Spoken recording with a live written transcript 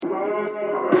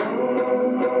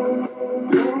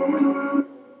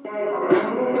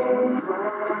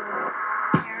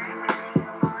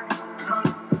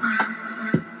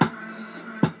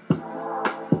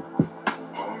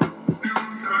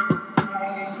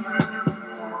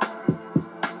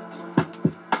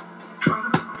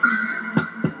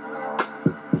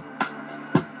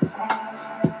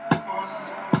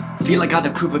Feel I gotta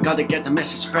prove it, gotta get the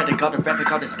message spread, I gotta rep it,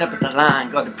 gotta step at the line,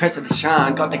 gotta press it to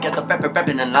shine, gotta get the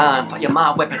reppin' in line. Fire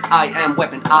my weapon, I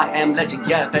am legend,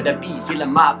 yeah, better be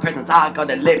feeling my presence. I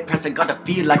gotta live present, gotta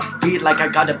feel like I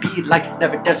gotta be like,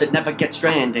 never does it, never get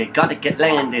stranded, gotta get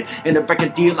landed in a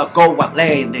record deal or go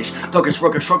outlandish. Thuggish,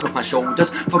 ruggish, shrug off my shoulders,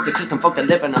 fuck the system, fuck the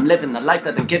living, I'm living the life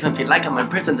that I'm given, feel like I'm in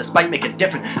prison despite making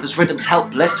different. This riddums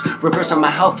helpless, reversing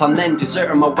my health, I'm then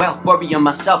deserting my wealth, worrying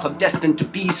myself, I'm destined to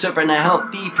be serving a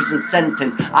healthy prison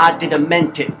sentence. I didn't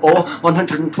meant it all.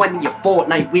 120 a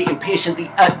fortnight, waiting patiently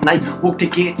at night. Walk to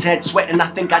gateshead, sweating, I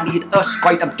think I need a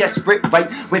sprite. I'm desperate, right?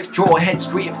 Withdraw, head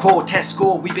straight for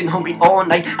Tesco. We've been hungry all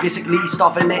night, basically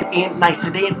starving. It ain't nice,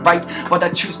 it ain't right, but I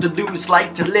choose to lose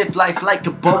life, to live life like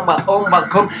a bum.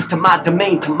 Welcome to my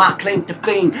domain, to my claim to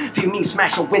fame. Feel me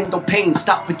smash a window pane,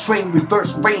 stop with train,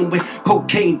 reverse rain with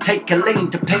cocaine. Take a lane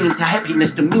to pain, to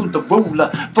happiness, to me the ruler.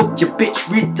 Fuck your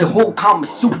bitch, read the whole Kama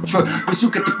Sutra.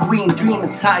 Boozokad the queen, dream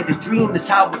inside a dream. That's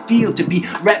how it feel to be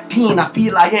rapeen. I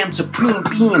feel I am supreme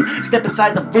being. Step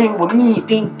inside the ring with me,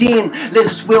 ding ding.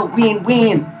 Let's will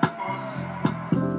win.